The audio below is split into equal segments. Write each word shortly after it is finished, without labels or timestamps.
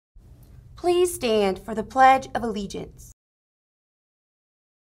Please stand for the Pledge of Allegiance.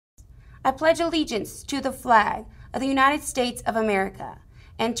 I pledge allegiance to the flag of the United States of America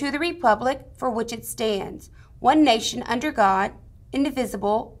and to the republic for which it stands, one nation under God,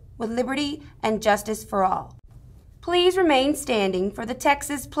 indivisible, with liberty and justice for all. Please remain standing for the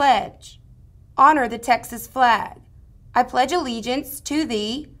Texas Pledge. Honor the Texas flag. I pledge allegiance to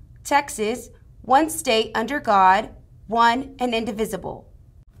thee, Texas, one state under God, one and indivisible.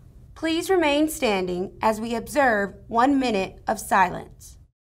 Please remain standing as we observe 1 minute of silence.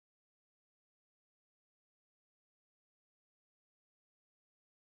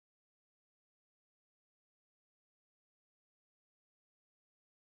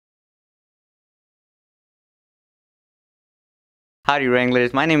 Howdy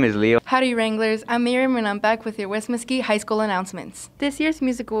Wranglers, my name is Leo. Howdy Wranglers, I'm Miriam and I'm back with your West Mesquite High School announcements. This year's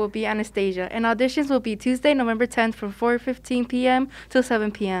musical will be Anastasia and auditions will be Tuesday, November 10th from 4:15 p.m. till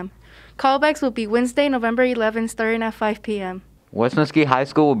 7 p.m. Callbacks will be Wednesday, November 11th starting at 5 p.m. West Mesquite High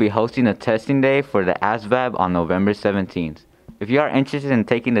School will be hosting a testing day for the ASVAB on November 17th. If you are interested in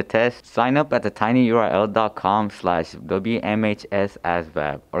taking the test, sign up at the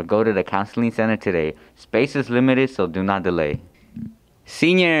tinyurl.com/WMHSASVAB or go to the counseling center today. Space is limited, so do not delay.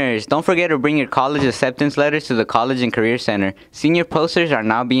 Seniors, don't forget to bring your college acceptance letters to the College and Career Center. Senior posters are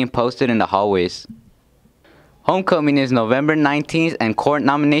now being posted in the hallways. Homecoming is November 19th and court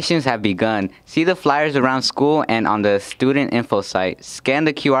nominations have begun. See the flyers around school and on the student info site. Scan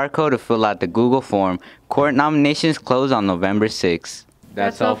the QR code to fill out the Google form. Court nominations close on November 6th.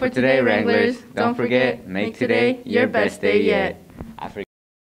 That's all for today, Wranglers. Don't forget, make today your best day yet.